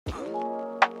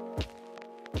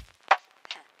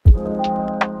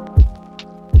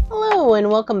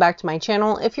welcome back to my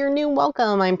channel. If you're new,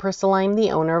 welcome. I'm Priscilla. I'm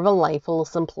the owner of A Life Full of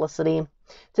Simplicity.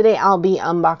 Today I'll be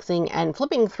unboxing and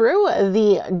flipping through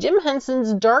the Jim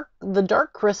Henson's Dark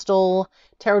Crystal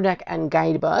Tarot Deck and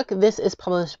Guidebook. This is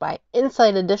published by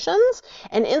Insight Editions,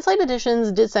 and Insight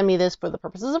Editions did send me this for the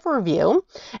purposes of review,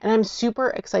 and I'm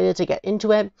super excited to get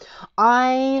into it.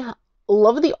 I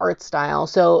love the art style.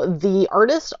 So the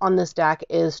artist on this deck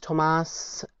is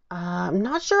Tomas. I'm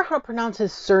not sure how to pronounce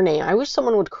his surname. I wish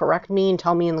someone would correct me and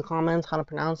tell me in the comments how to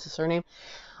pronounce his surname.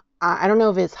 I don't know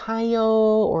if it's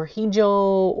Hijo or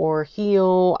Hijo or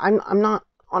Hijo. I'm not,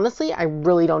 honestly, I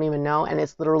really don't even know. And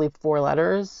it's literally 4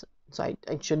 letters. So I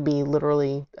should be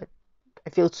literally,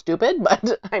 I feel stupid,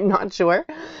 but I'm not sure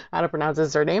how to pronounce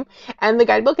his surname. And the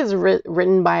guidebook is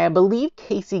written by, I believe,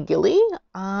 Gilly.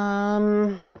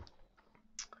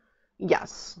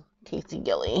 Yes,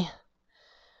 Gilly.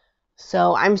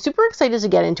 So I'm super excited to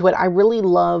get into it. I really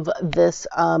love this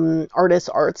artist's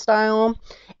art style.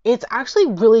 It's actually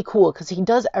really cool because he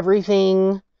does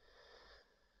everything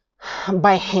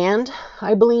by hand,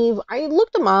 I believe. I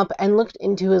looked him up and looked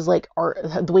into his like art,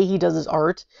 the way he does his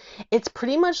art. It's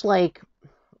pretty much like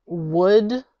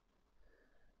wood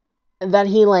that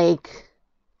he like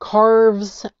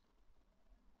carves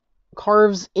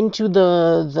into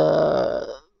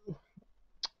the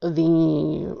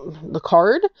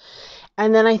card,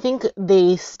 and then I think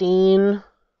they stain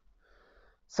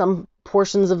some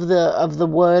portions of the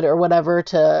wood or whatever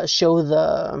to show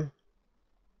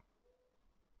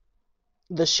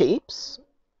the shapes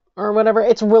or whatever.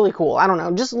 It's really cool. I don't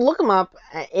know, just look them up.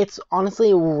 It's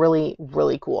honestly really,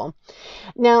 really cool.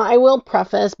 Now I will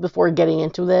preface before getting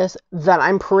into this that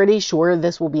I'm pretty sure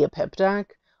this will be a pip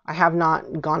deck. I have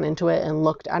not gone into it and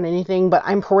looked at anything, but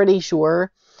I'm pretty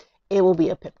sure it will be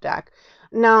a pip deck.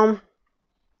 Now,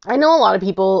 I know a lot of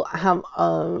people have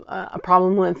a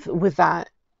problem with that,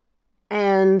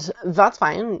 and that's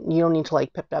fine. You don't need to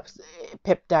like pip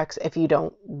decks if you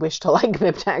don't wish to like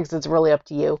pip decks. It's really up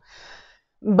to you.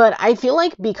 But I feel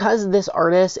like because this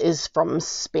artist is from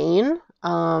Spain,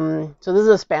 so this is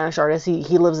a Spanish artist.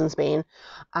 He lives in Spain.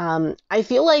 I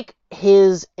feel like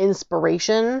his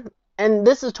inspiration, and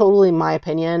this is totally my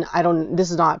opinion.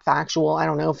 This is not factual. I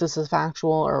don't know if this is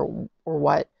factual or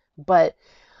what, but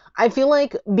I feel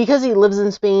like because he lives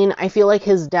in Spain, I feel like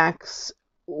his decks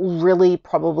really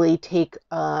probably take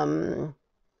homage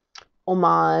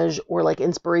or like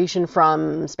inspiration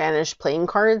from Spanish playing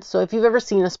cards. So if you've ever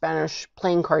seen a Spanish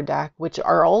playing card deck, which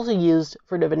are also used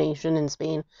for divination in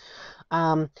Spain,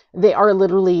 they are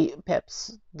literally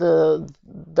pips.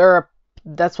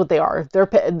 That's what they are.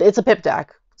 It's a pip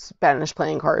deck. Spanish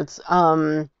playing cards.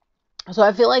 So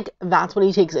I feel like that's what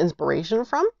he takes inspiration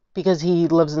from because he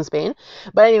lives in Spain.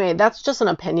 But anyway, that's just an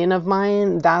opinion of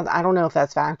mine. That I don't know if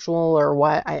that's factual or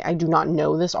what. I do not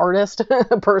know this artist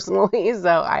personally, so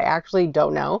I actually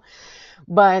don't know.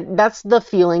 But that's the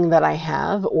feeling that I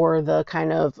have, or the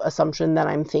kind of assumption that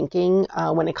I'm thinking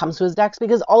when it comes to his decks,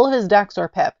 because all of his decks are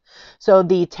pip. So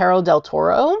the Tarot del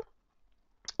Toro,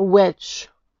 which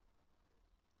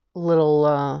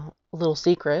little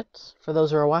secret for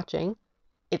those who are watching,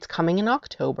 it's coming in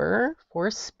October for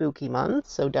spooky month,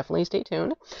 so definitely stay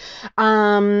tuned.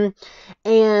 And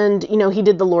you know, he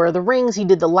did the Lord of the Rings, he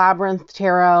did the Labyrinth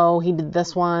Tarot, he did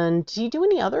this one. Did he do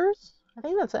any others? I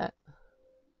think that's it.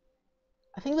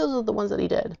 I think those are the ones that he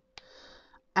did.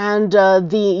 And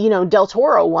the Del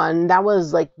Toro one, that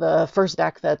was like the first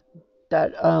deck that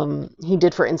he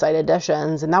did for Insight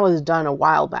Editions, and that was done a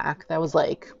while back. That was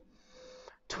like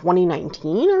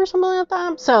 2019 or something like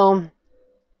that. So,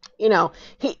 you know,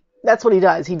 that's what he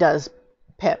does. He does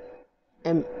pip,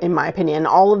 in my opinion.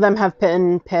 All of them have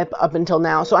been pip up until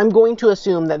now. So I'm going to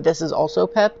assume that this is also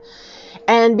pip.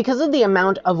 And because of the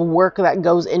amount of work that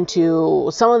goes into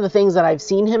some of the things that I've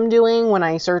seen him doing when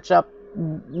I searched up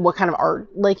what kind of art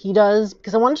like he does,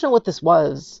 because I wanted to know what this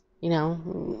was, you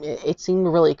know, it seemed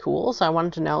really cool. So I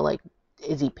wanted to know, like,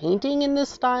 is he painting in this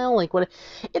style? Like, what?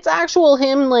 It's actual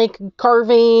him like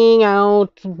carving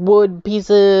out wood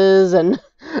pieces and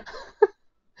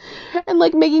and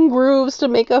like making grooves to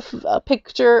make a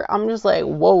picture. I'm just like,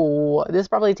 whoa, this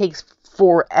probably takes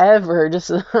forever.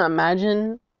 Just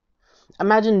imagine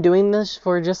doing this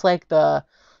for just like the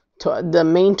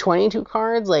main 22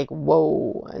 cards. Like,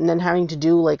 whoa, and then having to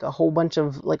do like a whole bunch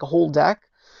of like a whole deck.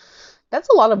 That's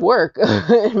a lot of work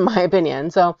in my opinion.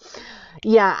 So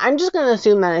yeah, I'm just going to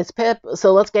assume that it's pip.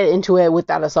 So let's get into it with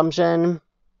that assumption.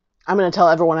 I'm going to tell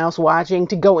everyone else watching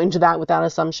to go into that with that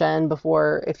assumption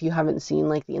before, if you haven't seen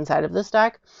like the inside of this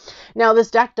deck. Now,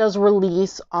 this deck does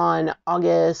release on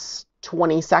August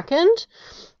 22nd.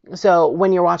 So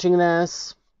when you're watching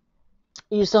this,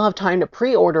 You still have time to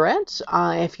pre-order it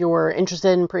if you're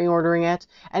interested in pre-ordering it,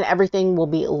 and everything will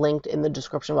be linked in the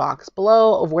description box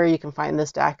below of where you can find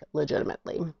this deck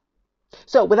legitimately.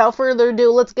 So without further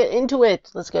ado, let's get into it.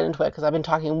 Because I've been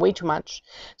talking way too much.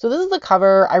 So this is the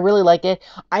cover. I really like it.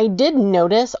 I did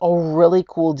notice a really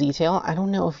cool detail. I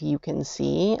don't know if you can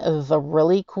see the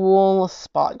really cool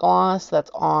spot gloss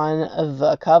that's on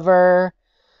the cover.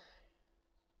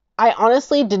 I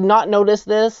honestly did not notice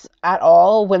this at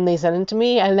all when they sent it to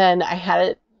me, and then I had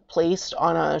it placed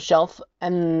on a shelf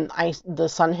and the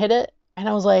sun hit it, and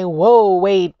I was like, whoa,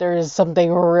 wait, there's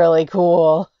something really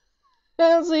cool.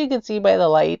 So you can see by the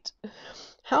light.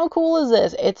 How cool is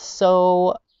this? It's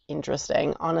so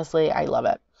interesting. Honestly, I love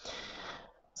it.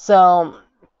 So,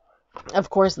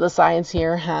 of course, the sides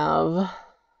here have,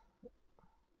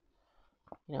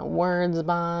 words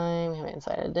by, we have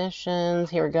inside editions.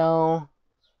 Here we go.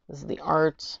 This is the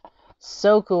art.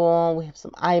 So cool. We have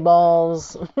some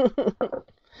eyeballs.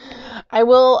 I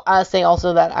will say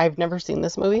also that I've never seen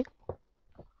this movie.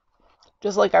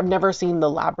 Just like I've never seen The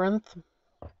Labyrinth.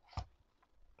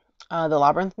 The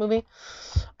Labyrinth movie.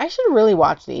 I should really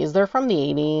watch these. They're from the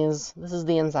 80s. This is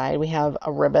the inside. We have a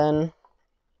ribbon.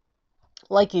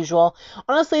 Like usual.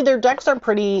 Honestly, their decks are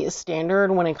pretty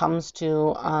standard when it comes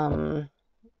to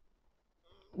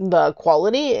the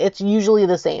quality. It's usually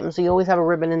the same. So you always have a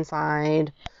ribbon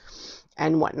inside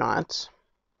and whatnot.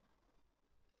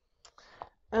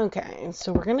 Okay,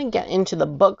 so we're going to get into the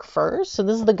book first. So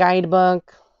this is the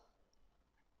guidebook.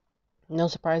 No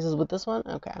surprises with this one?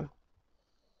 Okay.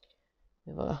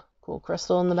 We have a cool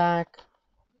crystal in the back.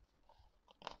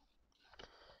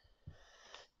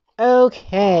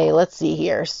 Okay, let's see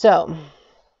here. So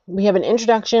we have an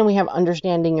introduction. We have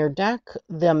understanding your deck,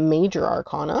 the major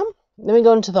arcana. Then we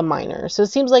go into the minor. So it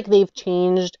seems like they've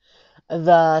changed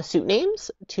the suit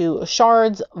names to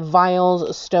shards,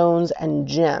 vials, stones, and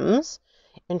gems.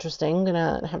 Interesting. I'm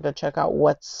gonna have to check out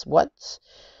what's what.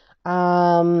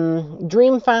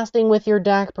 Dream fasting with your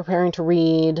deck, preparing to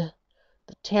read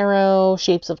the tarot,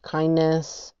 shapes of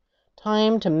kindness,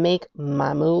 time to make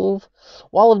my move,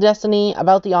 wall of destiny,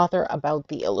 about the author, about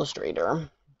the illustrator.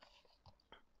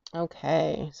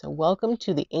 Okay, so welcome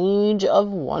to the Age of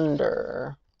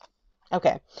Wonder.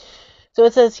 Okay, so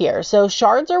it says here, so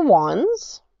shards are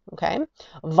wands, okay,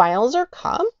 vials are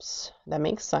cups, that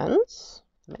makes sense,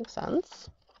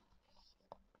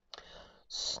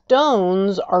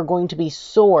 stones are going to be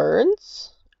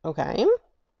swords, okay,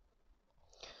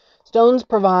 stones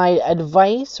provide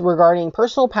advice regarding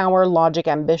personal power, logic,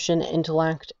 ambition,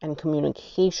 intellect, and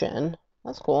communication.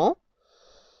 That's cool.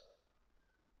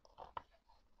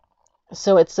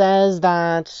 So it says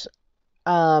that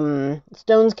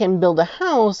stones can build a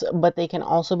house, but they can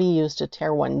also be used to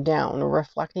tear one down,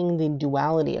 reflecting the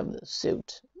duality of the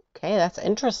suit. Okay, that's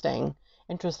interesting.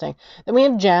 Then we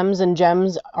have gems, and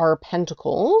gems are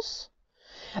pentacles.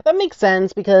 That makes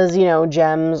sense because,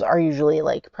 gems are usually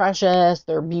like precious,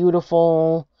 they're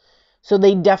beautiful. So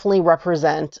they definitely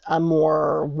represent a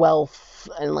more wealth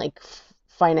and like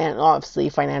obviously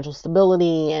financial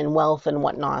stability and wealth and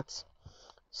whatnot.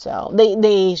 So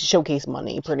they showcase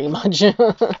money pretty much.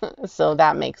 So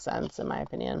that makes sense in my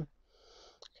opinion.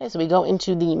 Okay, so we go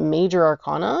into the major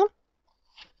arcana.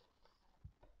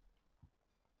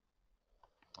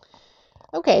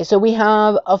 Okay, so we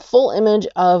have a full image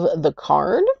of the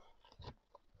card.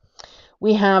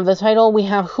 We have the title. We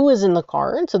have who is in the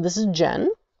card. So this is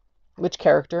Jen. Which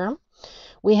character?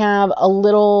 We have a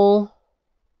little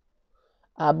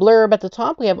blurb at the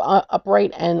top. We have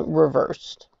upright and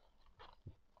reversed.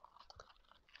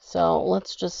 So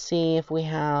let's just see if we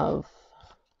have...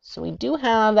 So we do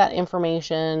have that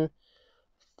information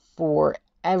for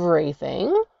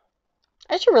everything.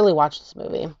 I should really watch this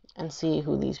movie and see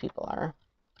who these people are.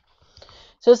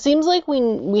 So it seems like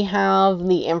we have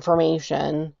the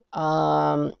information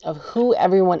of who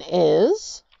everyone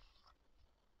is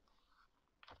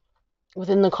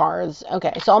within the cards.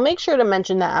 Okay, so I'll make sure to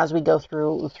mention that as we go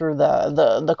through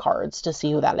the cards to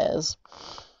see who that is.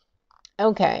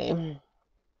 Okay,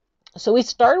 so we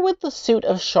start with the suit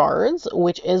of shards,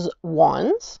 which is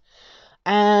wands.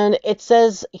 And it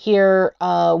says here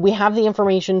we have the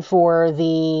information for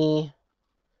the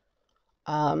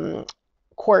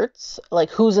quartz, like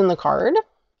who's in the card.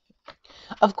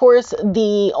 Of course,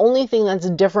 the only thing that's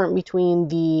different between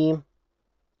the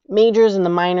majors and the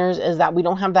minors is that we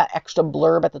don't have that extra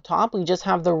blurb at the top. We just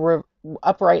have the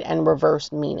upright and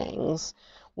reversed meanings.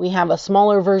 We have a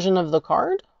smaller version of the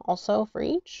card also for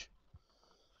each.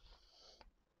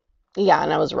 Yeah,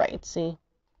 and I was right. See,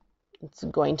 it's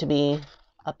going to be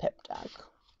a pip deck.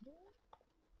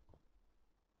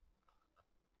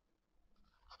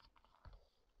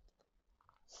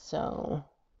 So,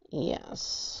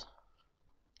 yes.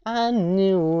 I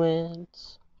knew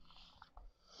it.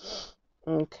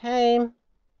 Okay.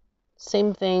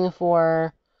 Same thing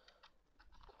for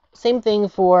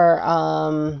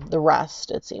the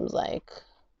rest, it seems like.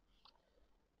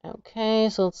 Okay,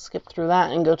 so let's skip through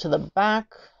that and go to the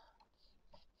back.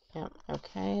 Yeah,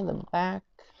 okay, the back.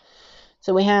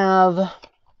 So we have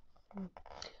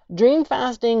dream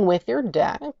fasting with your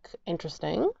deck.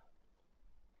 Interesting.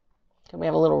 Okay, we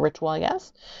have a little ritual, I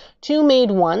guess. 2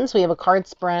 made 1, so we have a card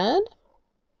spread.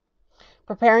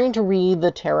 Preparing to read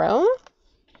the tarot.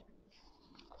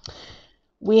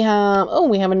 We have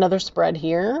another spread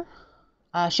here.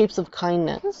 Shapes of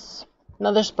kindness.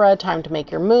 Another spread, time to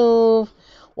make your move.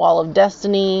 Wall of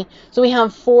destiny. So we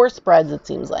have 4 spreads, it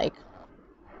seems like.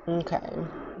 Okay.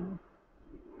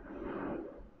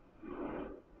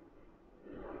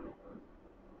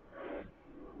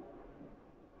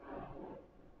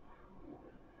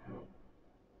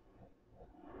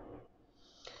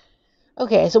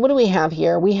 Okay, so what do we have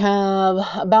here? We have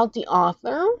about the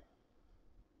author.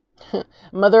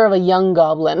 Mother of a young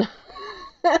goblin.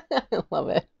 I love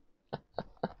it.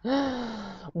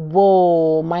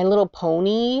 Whoa, My Little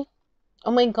Pony.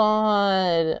 Oh my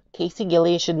god. Casey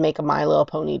Gilly should make a My Little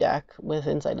Pony deck with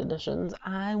Inside Editions.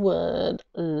 I would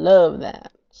love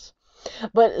that.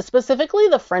 But specifically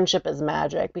the Friendship is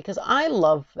Magic, because I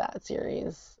love that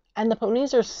series. And the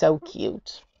ponies are so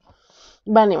cute.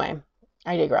 But anyway,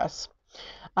 I digress.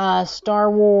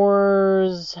 Star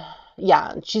Wars.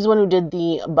 Yeah, she's the one who did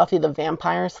the Buffy the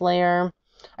Vampire Slayer.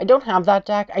 I don't have that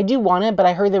deck. I do want it, but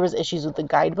I heard there was issues with the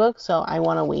guidebook, so I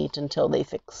want to wait until they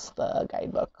fix the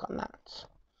guidebook on that.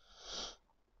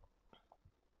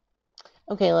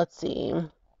 Okay, let's see.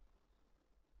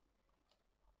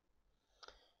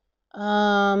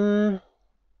 Yeah,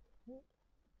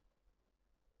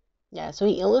 so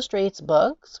he illustrates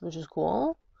books, which is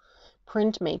cool.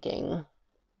 Printmaking.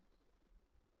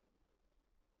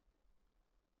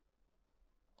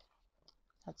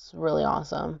 That's really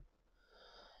awesome.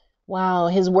 Wow,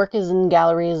 his work is in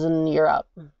galleries in Europe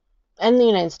and the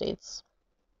United States.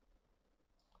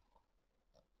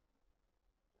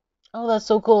 Oh, that's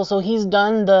so cool. So he's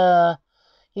done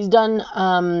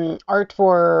art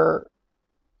for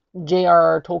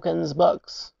J.R.R. Tolkien's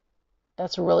books.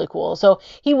 That's really cool. So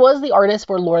he was the artist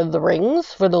for Lord of the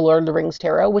Rings, for the Lord of the Rings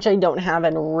tarot, which I don't have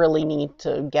and really need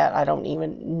to get. I don't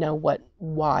even know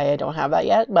why I don't have that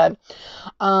yet, but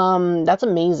that's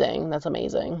amazing. That's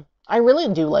amazing. I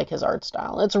really do like his art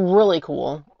style. It's really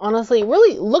cool. Honestly,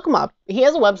 really look him up. He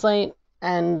has a website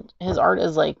and his art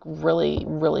is like really,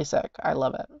 really sick. I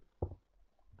love it.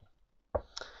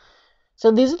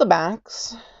 So these are the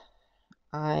backs.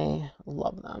 I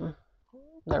love them.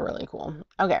 They're really cool.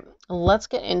 Okay, let's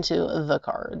get into the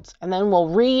cards, and then we'll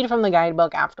read from the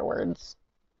guidebook afterwards.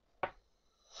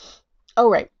 Oh,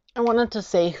 right. I wanted to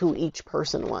say who each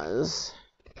person was,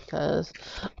 because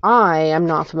I am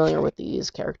not familiar with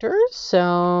these characters,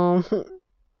 so...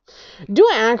 Do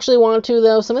I actually want to,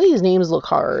 though? Some of these names look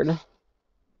hard.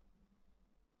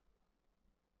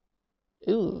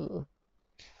 Ooh.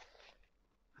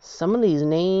 Some of these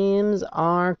names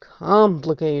are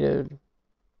complicated.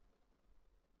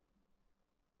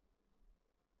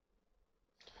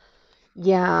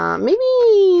 Yeah, maybe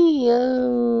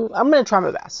I'm going to try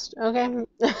my best, okay?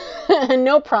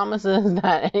 No promises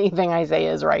that anything I say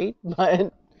is right, but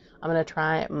I'm going to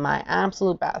try my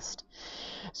absolute best.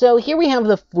 So here we have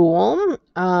the Fool.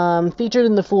 Featured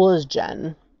in the Fool is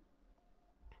Jen.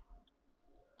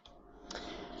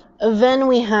 Then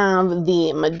we have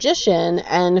the Magician,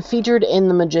 and featured in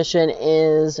the Magician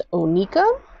is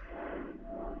Onika.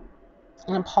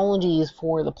 And apologies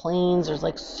for the planes. There's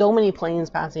like so many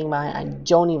planes passing by. I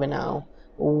don't even know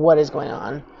what is going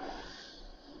on.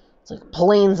 It's like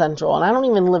plane central, and I don't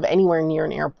even live anywhere near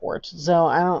an airport, so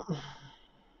I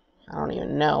don't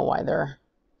even know why they're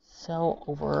so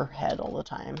overhead all the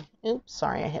time. Oops,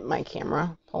 sorry, I hit my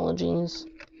camera. Apologies.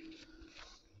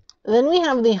 Then we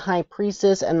have the High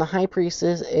Priestess, and the High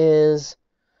Priestess is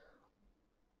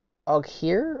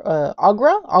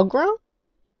Agra.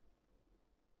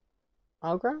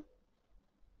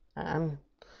 I'm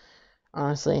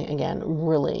honestly, again,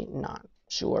 really not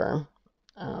sure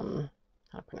how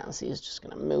to pronounce these. Just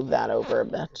gonna move that over a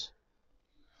bit.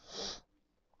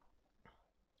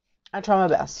 I try my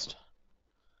best.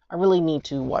 I really need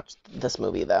to watch this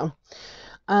movie though.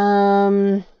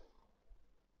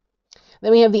 Then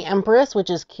we have the Empress,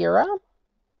 which is Kira.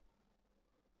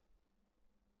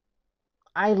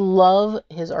 I love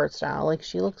his art style. Like,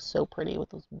 she looks so pretty with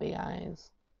those big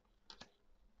eyes.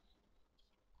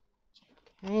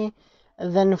 Okay.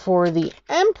 And then for the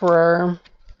Emperor,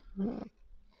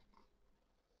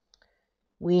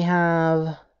 We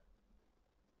have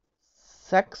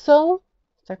Sexo.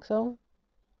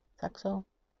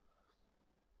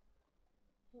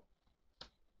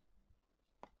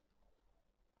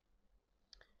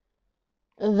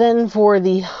 Then for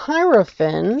the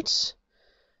Hierophant,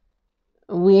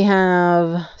 we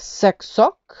have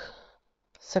Sexok,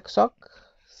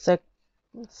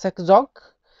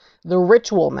 the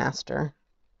Ritual Master.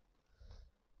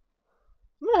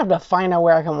 I'm gonna have to find out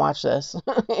where I can watch this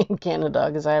in Canada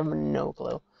because I have no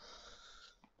clue.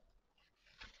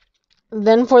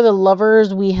 Then for the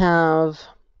Lovers, we have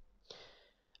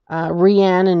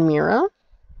Rianne and Mira.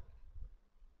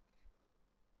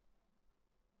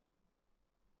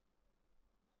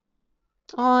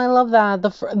 Oh, I love that.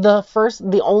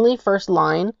 The only first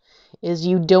line is,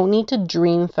 "You don't need to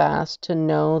dream fast to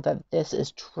know that this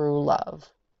is true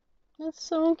love." That's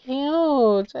so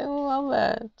cute. I love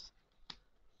it.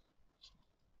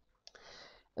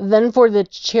 Then for the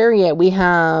Chariot, we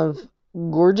have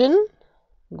Gorgon.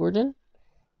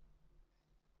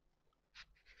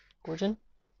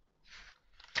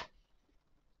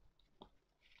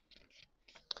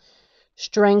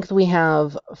 Strength, we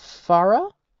have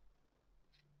Farah.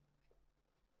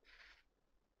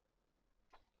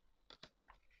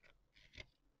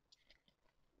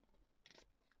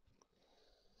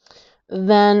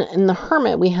 Then in the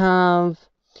Hermit, we have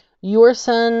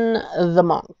Yorson the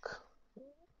Monk.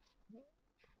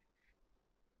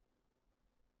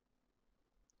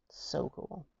 So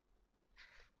cool.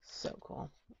 So cool.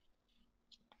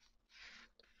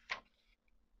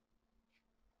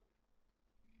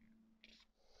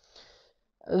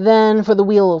 Then for the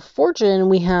Wheel of Fortune,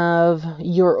 we have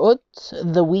Yorut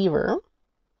the Weaver.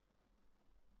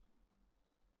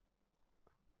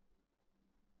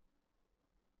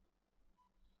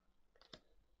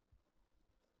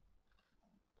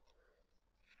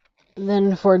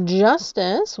 Then for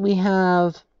Justice, we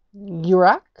have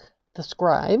Yurak the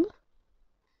Scribe.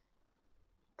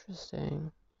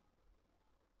 Interesting.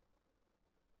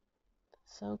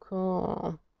 So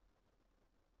cool.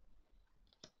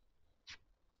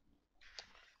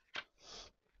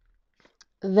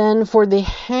 Then for the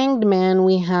Hanged Man,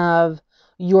 we have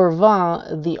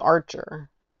Yorva the Archer.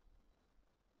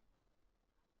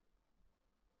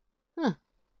 Huh.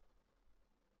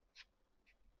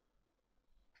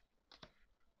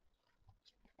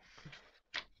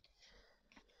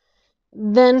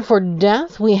 Then for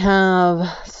Death, we have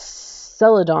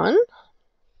Celadon.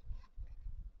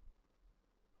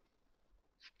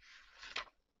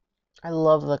 I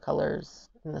love the colors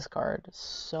in this card.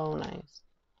 So nice.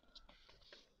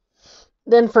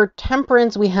 Then for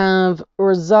Temperance, we have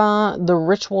Urza, the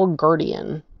Ritual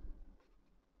Guardian.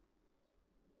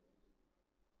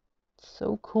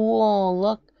 So cool.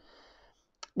 Look.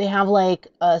 They have like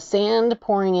sand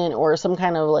pouring in, or some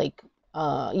kind of like,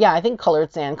 yeah, I think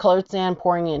colored sand. Colored sand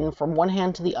pouring in from one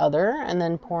hand to the other, and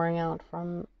then pouring out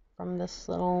from this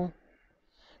little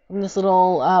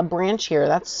branch here.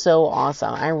 That's so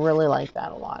awesome. I really like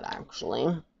that a lot,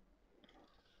 actually.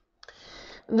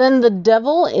 Then the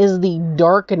Devil is the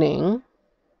Darkening.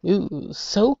 Ooh,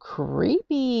 so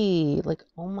creepy. Like,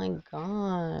 oh my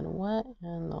god, what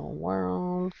in the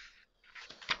world?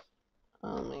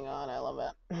 Oh my god, I love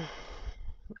it.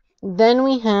 Then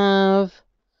we have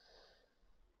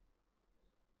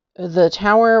the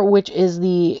Tower, which is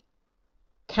the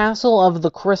Castle of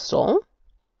the Crystal.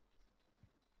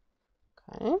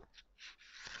 Okay.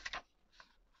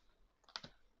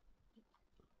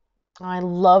 I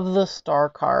love the Star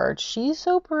card. She's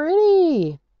so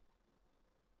pretty.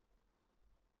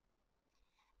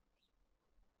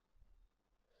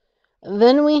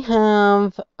 Then we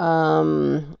have,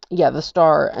 yeah, the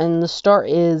Star. And the Star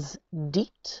is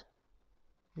Deet.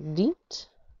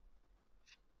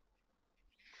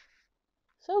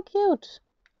 So cute.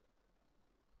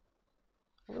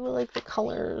 I really like the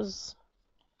colors.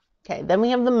 Okay, then we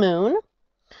have the Moon.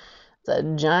 It's a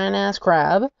giant-ass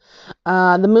crab.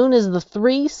 The Moon is the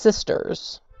Three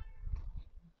Sisters.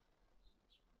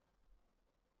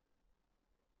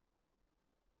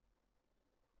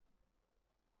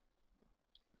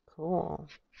 Cool.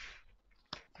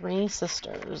 Three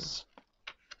Sisters.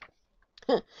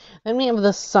 Then we have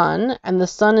the Sun, and the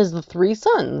Sun is the Three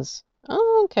Suns.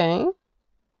 Oh, okay.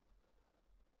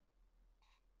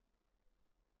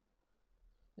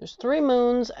 There's 3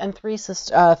 moons and 3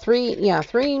 sisters. 3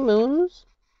 moons.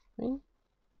 3?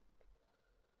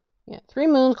 Yeah, 3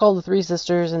 moons called the Three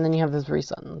Sisters, and then you have the 3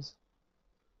 suns.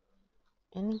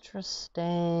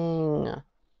 Interesting.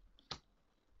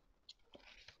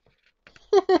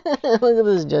 Look at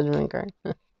this Judgment card.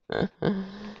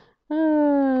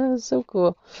 So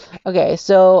cool. Okay,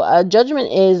 so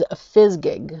Judgment is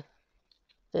Fizzgig.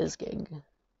 Fizzgig.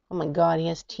 Oh my god, he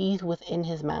has teeth within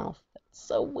his mouth. That's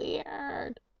so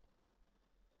weird.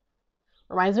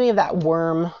 Reminds me of that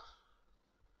worm.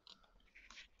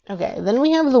 Okay, then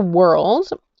we have the world,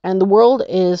 and the world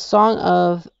is Song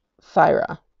of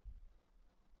Thyra.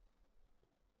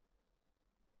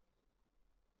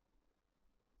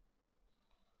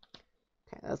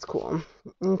 Okay, that's cool.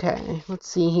 Okay, let's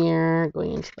see here.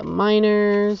 Going into the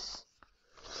minors.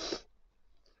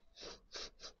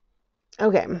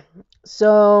 Okay,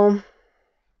 so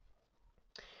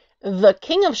the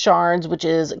King of Shards, which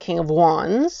is King of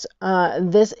Wands,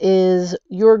 this is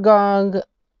Urgo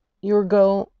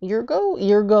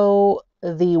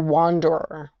the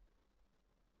Wanderer.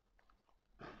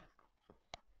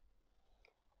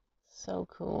 So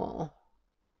cool.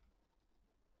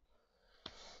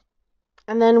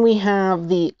 And then we have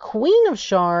the Queen of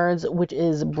Shards, which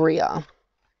is Bria.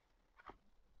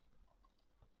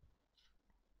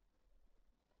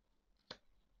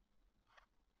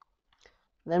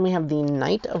 Then we have the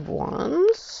Knight of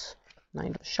Wands,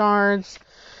 Knight of Shards,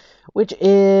 which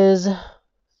is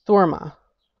Thorma.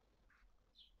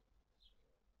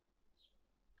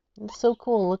 It's so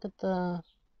cool. Look at the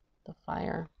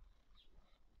fire.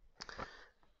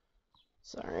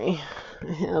 Sorry,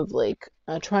 I have like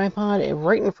a tripod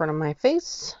right in front of my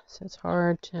face, so it's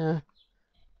hard to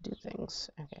do things.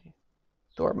 Okay,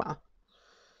 Thorma.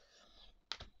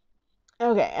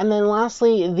 Okay, and then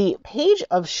lastly, the Page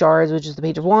of Shards, which is the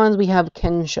Page of Wands, we have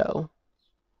Kensho.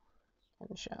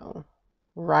 Kensho.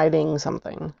 Riding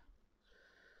something.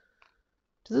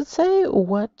 Does it say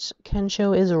what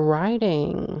Kensho is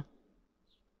riding?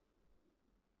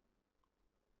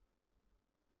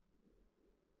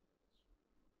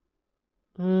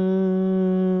 I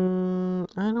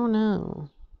don't know.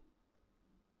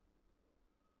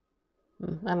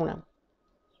 I don't know.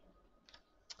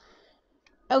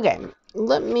 Okay,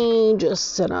 let me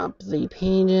just set up the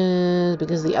pages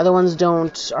because the other ones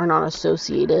are not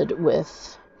associated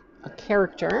with a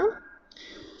character.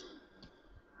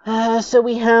 So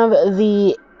we have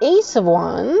the Ace of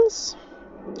Wands.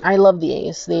 I love the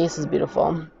Ace. The Ace is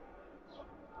beautiful.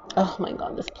 Oh my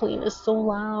god, this plane is so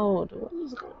loud. What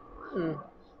is going on?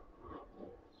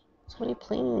 So many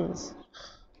planes.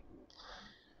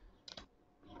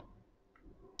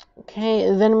 Okay,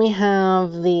 then we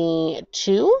have the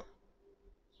 2.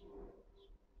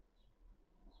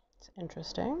 It's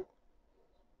interesting.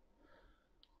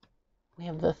 We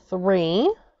have the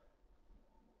 3.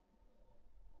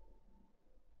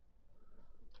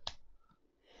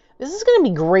 This is going to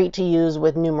be great to use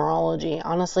with numerology.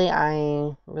 Honestly,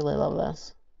 I really love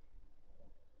this.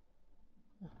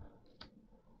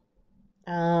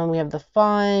 We have the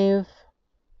 5.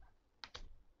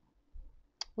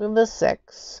 We have the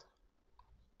 6.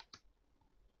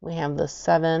 We have the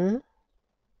 7.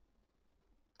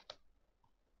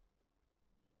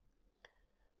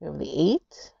 We have the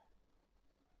 8.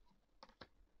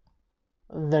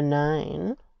 The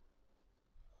 9.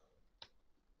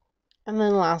 And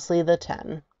then lastly, the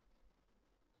 10.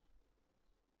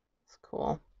 It's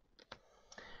cool.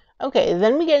 Okay,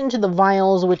 then we get into the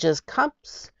vials, which is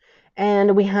cups.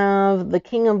 And we have the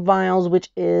King of Vials,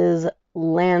 which is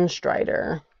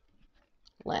Landstrider.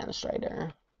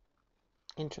 Landstrider.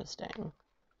 Interesting.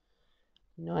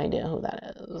 No idea who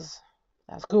that is.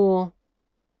 That's cool.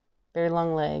 Very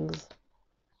long legs.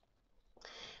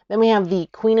 Then we have the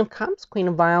Queen of Cups, Queen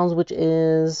of Vials, which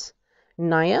is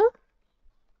Naya.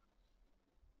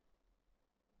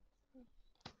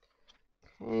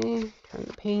 Okay, turn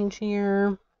the page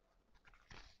here.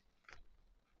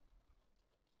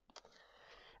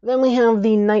 Then we have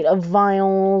the Knight of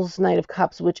Vials, Knight of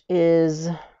Cups, which is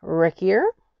Rekir.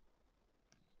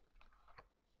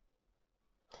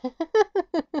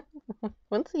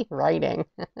 What's he writing?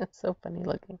 It's so funny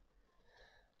looking.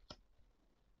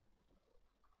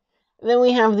 Then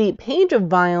we have the Page of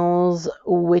Vials,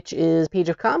 which is Page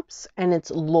of Cups, and it's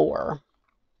Lore.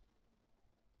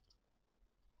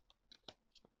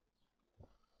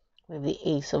 We have the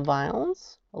Ace of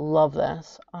Vials. Love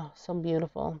this. Oh, so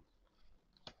beautiful.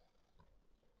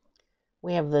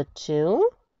 We have the 2.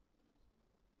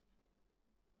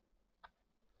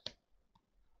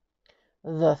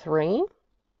 The 3.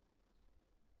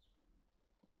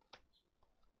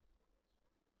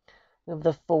 We have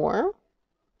the 4.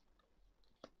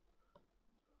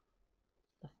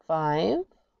 The 5.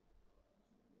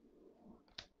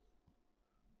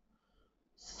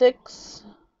 6.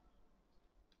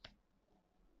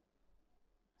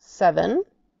 7.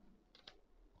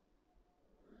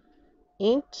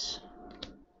 8.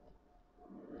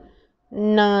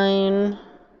 9,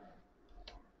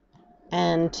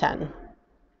 and 10.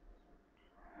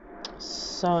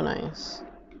 So nice.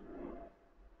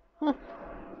 Huh,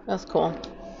 that's cool.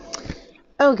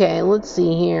 Okay, let's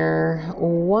see here.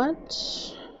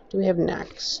 What do we have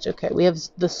next? Okay, we have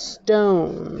the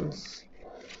stones.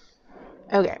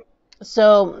 Okay,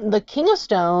 so the King of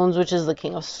Stones, which is the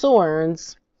King of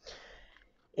Swords,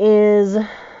 is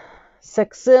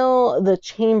Sexil the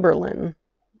Chamberlain.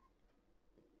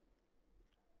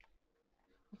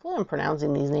 Hopefully I'm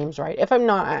pronouncing these names right. If I'm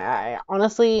not, I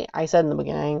honestly, I said in the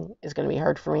beginning, it's going to be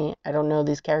hard for me. I don't know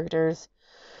these characters.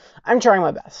 I'm trying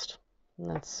my best.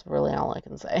 That's really all I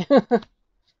can say.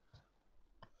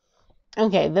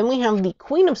 Okay, then we have the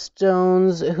Queen of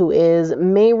Stones, who is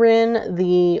Mayrin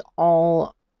the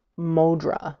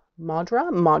All-Modra.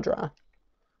 Modra.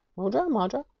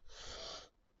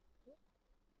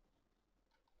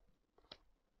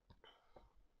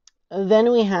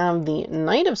 Then we have the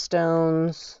Knight of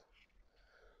Stones,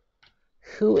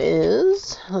 who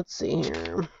is, let's see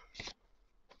here.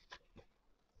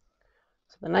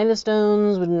 So the Knight of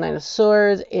Stones with the Knight of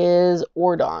Swords is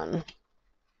Ordon.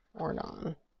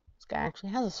 This guy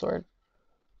actually has a sword.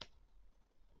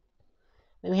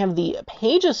 Then we have the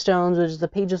Page of Stones, which is the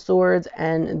Page of Swords,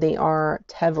 and they are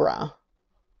Tevra.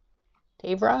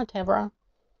 Tevra.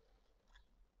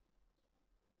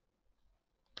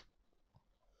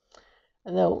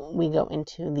 And then we go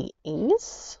into the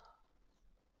Ace.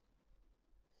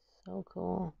 So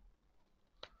cool.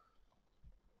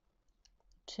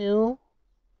 2.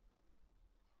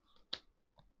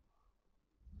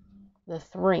 The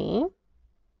 3.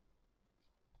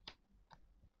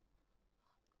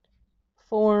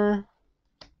 4.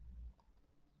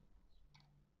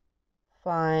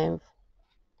 5.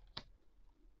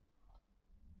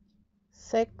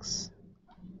 6.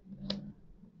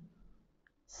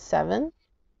 7.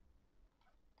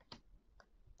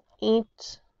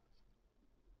 8.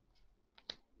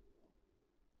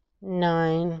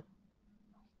 9.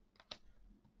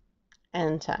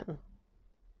 And 10.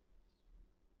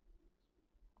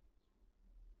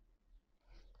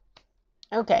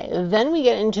 Okay, then we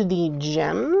get into the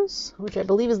gems, which I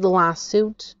believe is the last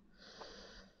suit,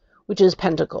 which is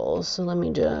Pentacles. So let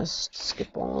me just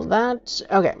skip all of that.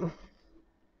 Okay.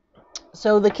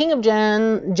 So the King of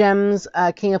Gems,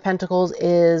 King of Pentacles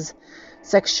is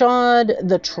Sekshad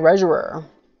the Treasurer.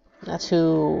 That's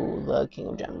who the King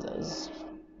of Gems is.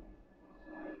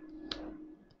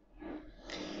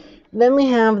 Then we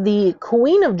have the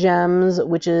Queen of Gems,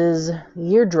 which is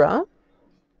Yrdra.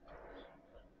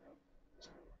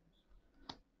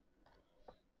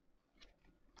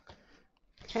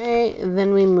 Okay,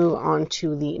 then we move on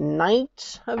to the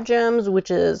Knight of Gems,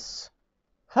 which is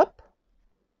Hup.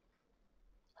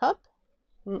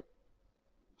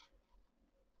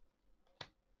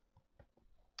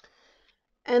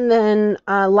 And then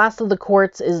last of the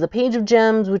courts is the Page of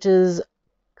Gems, which is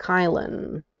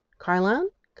Kylan. Kylan.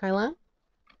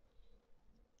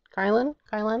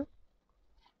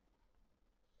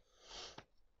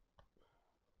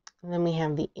 And then we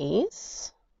have the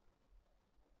Ace.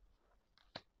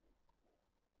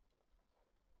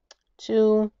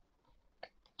 2.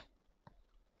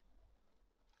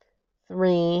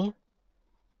 3.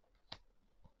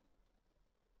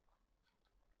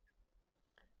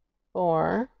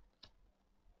 4.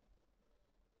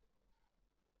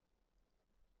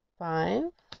 5.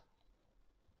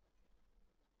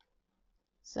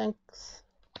 6.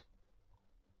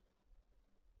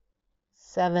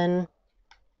 7.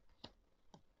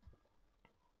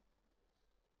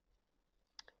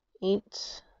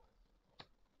 8.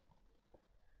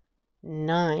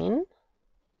 9.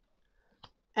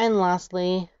 And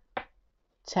lastly,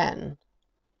 10.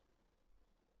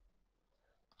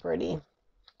 Pretty.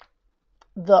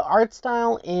 The art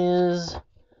style is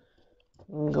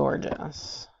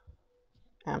gorgeous.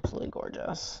 Absolutely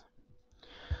gorgeous.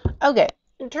 Okay,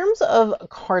 in terms of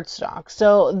cardstock,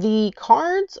 so the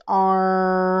cards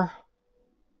are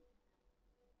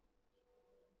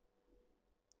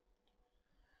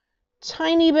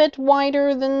tiny bit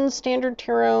wider than standard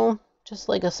tarot, just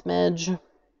like a smidge.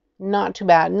 Not too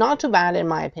bad. Not too bad in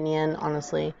my opinion,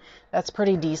 honestly. That's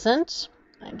pretty decent.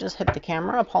 I just hit the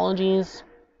camera. Apologies.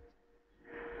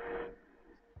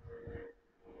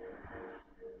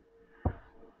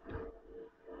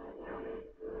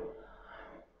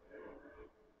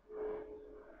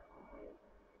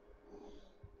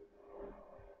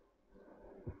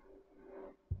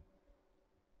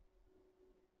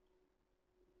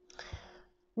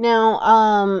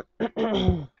 Now,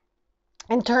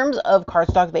 in terms of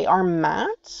cardstock, they are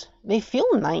matte. They feel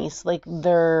nice. Like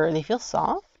they feel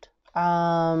soft.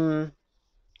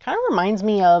 Kind of reminds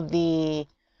me of the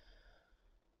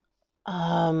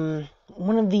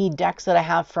one of the decks that I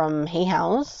have from Hay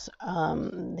House.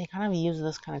 They kind of use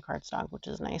this kind of cardstock, which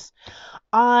is nice.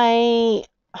 I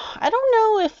don't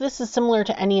know if this is similar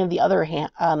to any of the other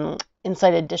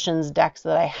Inside Editions decks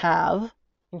that I have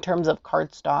in terms of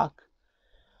cardstock.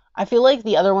 I feel like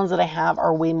the other ones that I have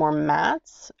are way more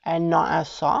mattes and not as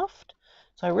soft.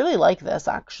 So I really like this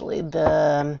actually.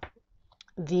 The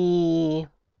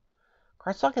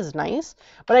cardstock is nice,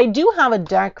 but I do have a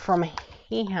deck from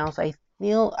Hay House. I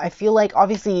feel like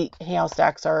obviously Hay House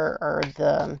decks are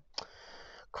the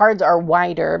cards are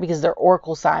wider because they're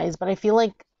oracle size, but I feel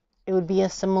like it would be a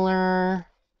similar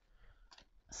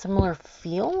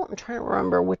feel. I'm trying to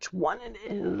remember which one it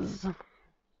is.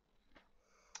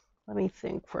 Let me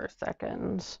think for a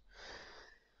second.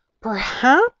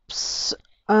 Perhaps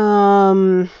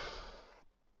the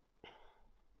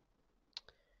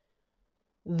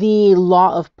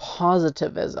Law of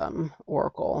Positivism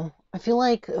Oracle. I feel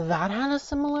like that had a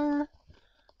similar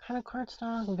kind of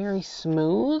cardstock, very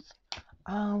smooth,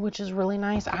 which is really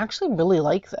nice. I actually really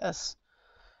like this.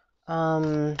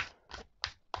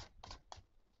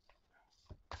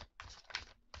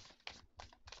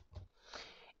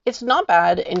 It's not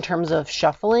bad in terms of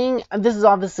shuffling. This is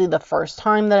obviously the first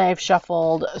time that I've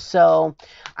shuffled, so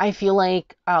I feel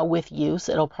like with use,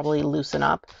 it'll probably loosen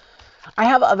up. I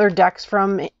have other decks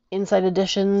from Inside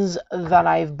Editions that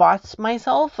I've bought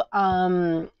myself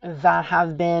that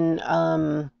have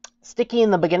been sticky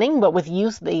in the beginning, but with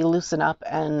use, they loosen up,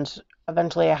 and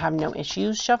eventually I have no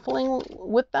issues shuffling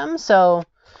with them. So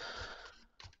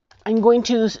I'm going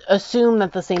to assume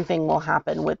that the same thing will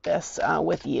happen with this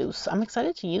with use. I'm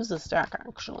excited to use this deck,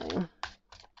 actually.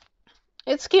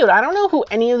 It's cute. I don't know who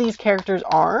any of these characters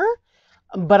are,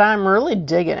 but I'm really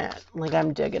digging it. Like,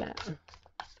 I'm digging it.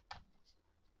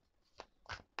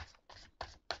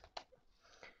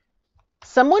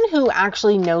 Someone who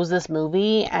actually knows this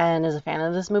movie and is a fan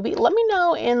of this movie, let me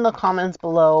know in the comments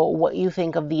below what you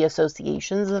think of the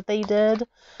associations that they did.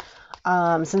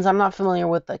 Since I'm not familiar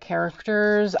with the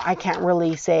characters, I can't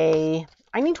really say...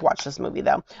 I need to watch this movie,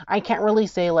 though. I can't really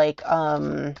say, like,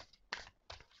 I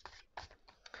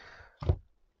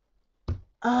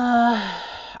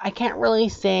can't really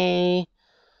say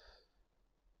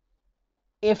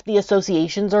if the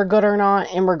associations are good or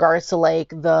not in regards to, like,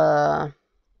 the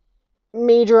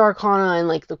major arcana and,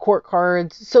 like, the court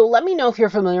cards. So let me know if you're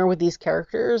familiar with these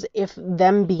characters, if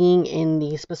them being in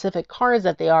the specific cards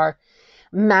that they are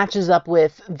matches up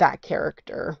with that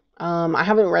character. I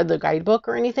haven't read the guidebook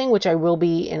or anything, which I will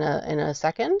be in a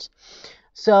second.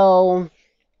 So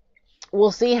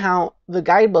we'll see how the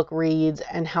guidebook reads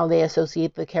and how they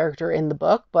associate the character in the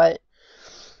book. But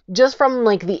just from,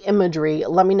 like, the imagery,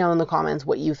 let me know in the comments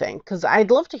what you think, because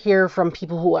I'd love to hear from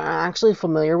people who are actually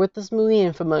familiar with this movie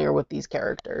and familiar with these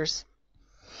characters.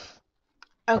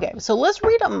 Okay, so let's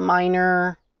read a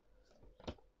minor.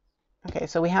 Okay,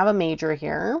 so we have a major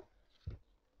here.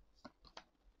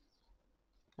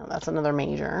 Oh, that's another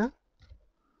major.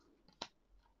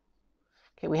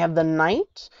 Okay, we have the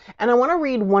Knight, and I want to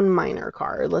read one minor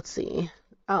card. Let's see.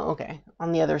 Oh, okay.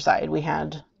 On the other side, we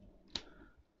had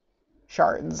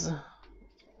Shards.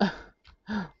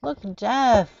 Look,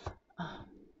 Death.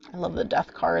 I love the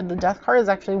Death card. The Death card is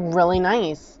actually really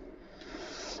nice.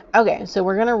 Okay, so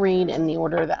we're going to read in the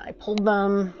order that I pulled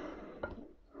them.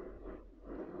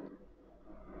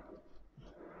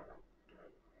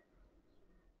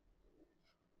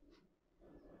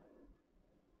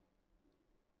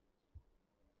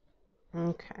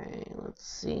 Okay, let's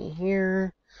see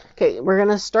here. Okay, we're going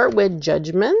to start with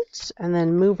Judgment and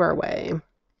then move our way.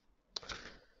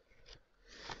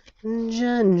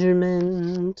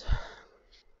 Judgment.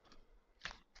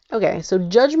 Okay, so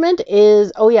Judgment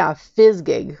is, oh yeah,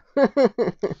 Fizzgig.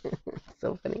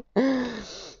 So funny.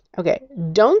 Okay,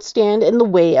 don't stand in the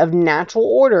way of natural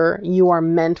order. You are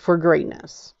meant for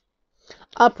greatness.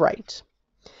 Upright.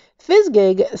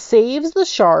 Fizzgig saves the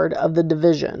shard of the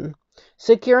division,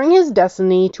 securing his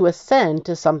destiny to ascend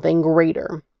to something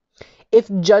greater. If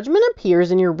judgment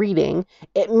appears in your reading,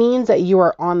 it means that you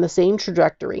are on the same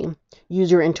trajectory.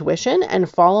 Use your intuition and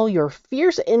follow your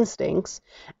fierce instincts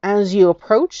as you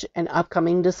approach an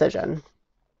upcoming decision.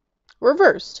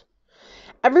 Reversed.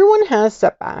 Everyone has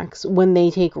setbacks when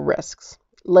they take risks,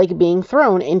 like being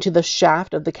thrown into the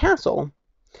shaft of the castle.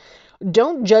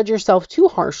 Don't judge yourself too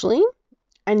harshly,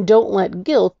 and don't let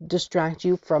guilt distract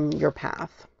you from your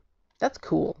path. That's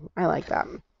cool. I like that.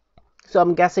 So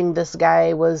I'm guessing this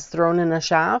guy was thrown in a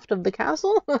shaft of the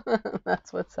castle.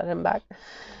 That's what set him back.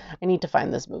 I need to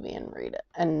find this movie and read it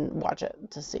and watch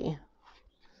it to see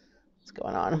what's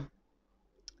going on.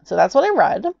 So that's what I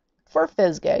read for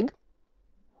Fizzgig.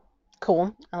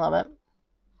 Cool. I love it.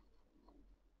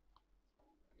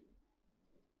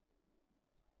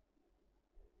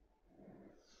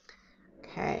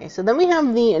 Okay, so then we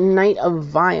have the Knight of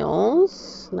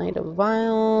Vials. Knight of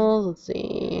Vials, let's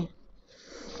see.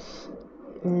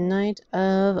 Knight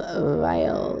of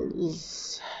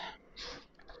Vials.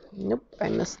 Nope, I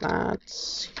missed that.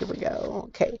 Here we go.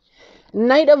 Okay.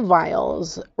 Knight of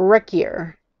Vials,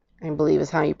 Rekir, I believe is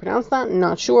how you pronounce that. I'm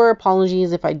not sure.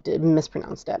 Apologies if I did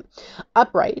mispronounced it.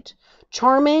 Upright,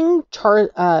 charming,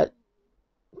 charismatic,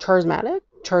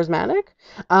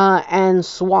 and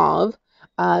suave.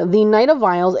 The Knight of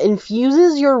Vials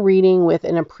infuses your reading with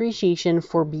an appreciation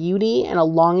for beauty and a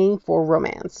longing for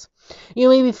romance. You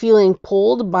may be feeling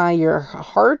pulled by your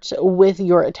heart, with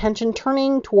your attention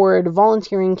turning toward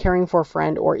volunteering, caring for a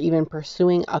friend, or even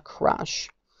pursuing a crush.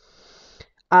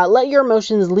 Let your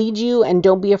emotions lead you, and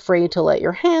don't be afraid to let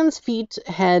your hands, feet,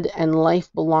 head, and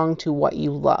life belong to what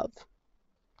you love.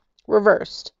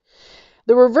 Reversed.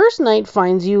 The reverse knight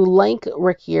finds you, like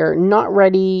Rekir,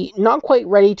 not quite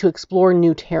ready to explore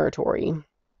new territory.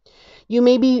 You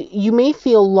may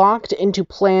feel locked into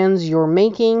plans you're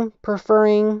making,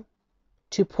 preferring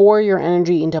to pour your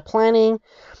energy into planning,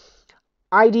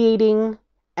 ideating,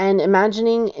 and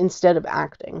imagining instead of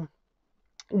acting.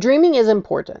 Dreaming is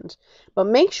important, but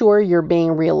make sure you're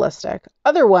being realistic.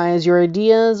 Otherwise, your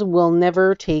ideas will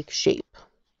never take shape.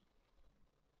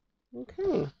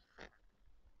 Okay.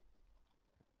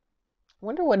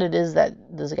 Wonder what it is that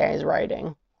this guy is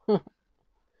writing.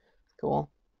 Cool.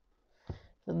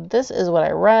 So this is what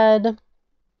I read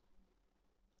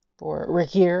for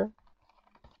Rekir.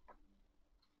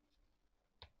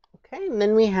 Okay, and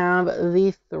then we have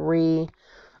the Three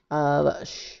of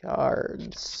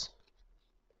Shards.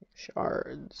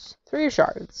 Three of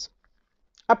Shards.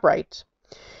 Upright.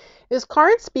 This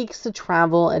card speaks to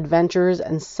travel, adventures,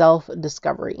 and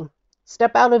self-discovery.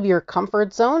 Step out of your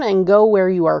comfort zone and go where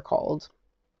you are called.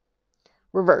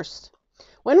 Reversed.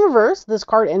 When reversed, this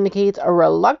card indicates a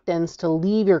reluctance to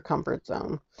leave your comfort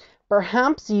zone.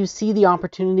 Perhaps you see the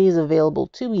opportunities available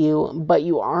to you, but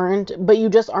you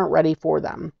just aren't ready for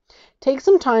them. Take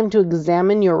some time to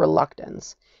examine your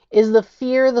reluctance. Is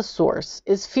fear the source?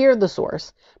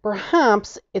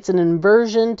 Perhaps it's an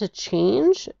aversion to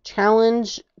change.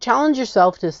 Challenge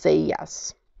yourself to say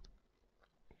yes.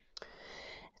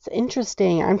 It's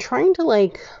interesting. I'm trying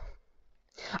to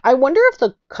I wonder if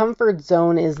the comfort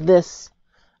zone is this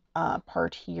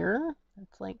part here.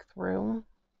 It's through.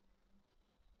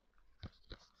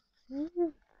 I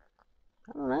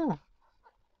don't know.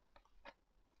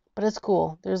 But it's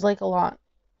cool. There's a lot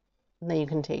that you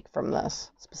can take from this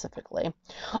specifically.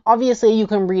 Obviously, you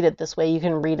can read it this way. You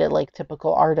can read it like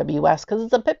typical RWS because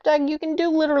it's a pip deck. You can do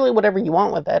literally whatever you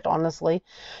want with it, honestly.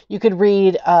 You could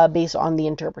read based on the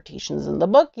interpretations in the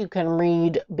book. You can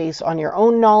read based on your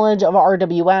own knowledge of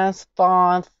RWS,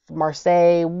 Thoth,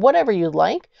 Marseille, whatever you'd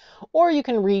like. Or you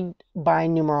can read by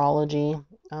numerology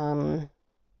or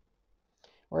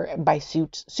by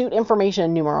suit information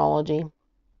and numerology,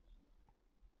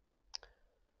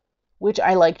 which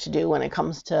I like to do when it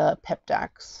comes to pip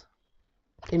decks,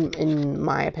 in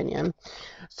my opinion.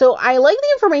 So I like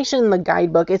the information in the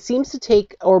guidebook. It seems to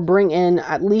take or bring in,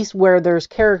 at least where there's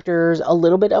characters, a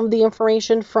little bit of the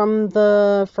information from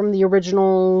the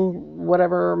original,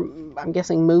 whatever, I'm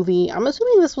guessing movie. I'm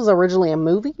assuming this was originally a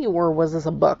movie, or was this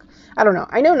a book? I don't know.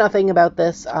 I know nothing about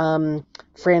this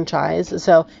franchise,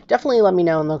 so definitely let me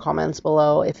know in the comments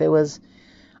below if it was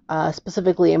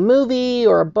specifically a movie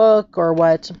or a book or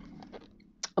what.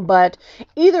 But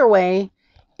either way,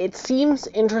 it seems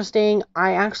interesting.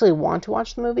 I actually want to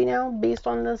watch the movie now based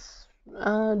on this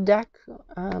deck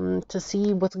to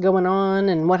see what's going on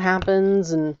and what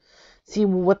happens and see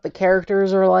what the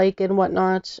characters are like and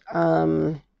whatnot.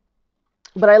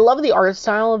 But I love the art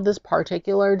style of this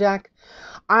particular deck.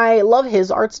 I love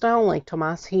his art style, like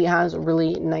Tomas. He has a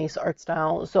really nice art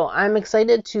style. So I'm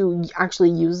excited to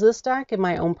actually use this deck in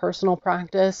my own personal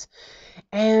practice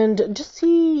and just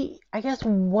see, I guess,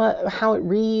 how it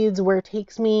reads, where it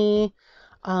takes me.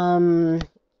 Yeah,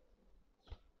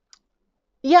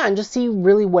 and just see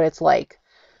really what it's like.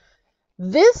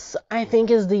 This, I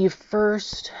think, is this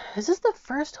the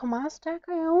first Tomas deck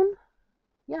I own?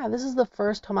 Yeah, this is the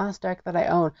first Tomas deck that I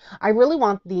own. I really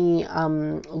want the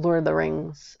Lord of the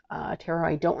Rings tarot.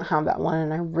 I don't have that one,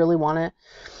 and I really want it.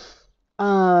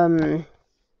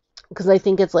 Because I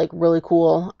think it's really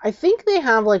cool. I think they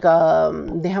have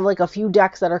a few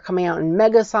decks that are coming out in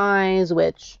mega size,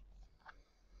 which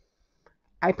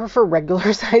I prefer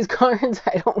regular size cards.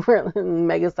 I don't really,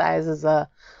 mega size is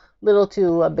little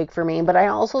too big for me. But I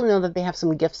also know that they have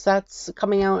some gift sets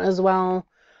coming out as well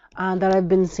that I've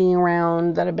been seeing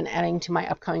around, that I've been adding to my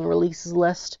upcoming releases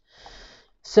list.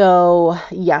 So,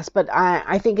 yes, but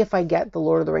I think if I get the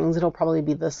Lord of the Rings, it'll probably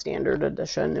be the standard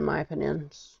edition, in my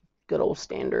opinion. Good old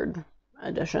standard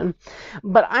edition.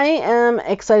 But I am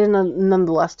excited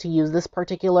nonetheless to use this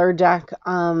particular deck.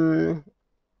 I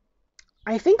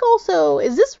think also,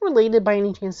 is this related by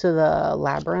any chance to the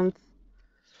Labyrinth?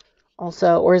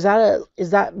 Also, or is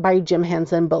that by Jim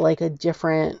Henson, but like a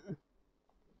different,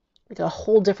 like a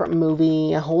whole different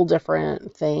movie, a whole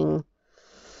different thing?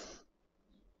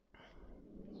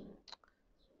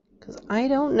 Because I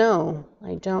don't know.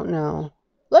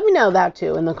 Let me know that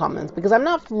too in the comments, because I'm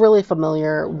not really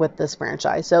familiar with this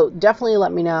franchise. So definitely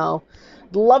let me know.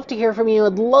 I'd love to hear from you.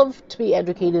 I'd love to be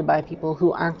educated by people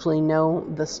who actually know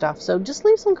this stuff. So just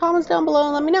leave some comments down below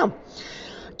and let me know.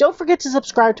 Don't forget to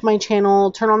subscribe to my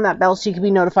channel. Turn on that bell so you can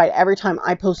be notified every time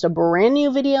I post a brand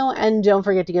new video. And don't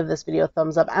forget to give this video a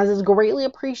thumbs up, as it's greatly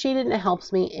appreciated and it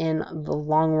helps me in the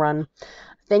long run.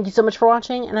 Thank you so much for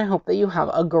watching, and I hope that you have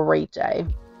a great day.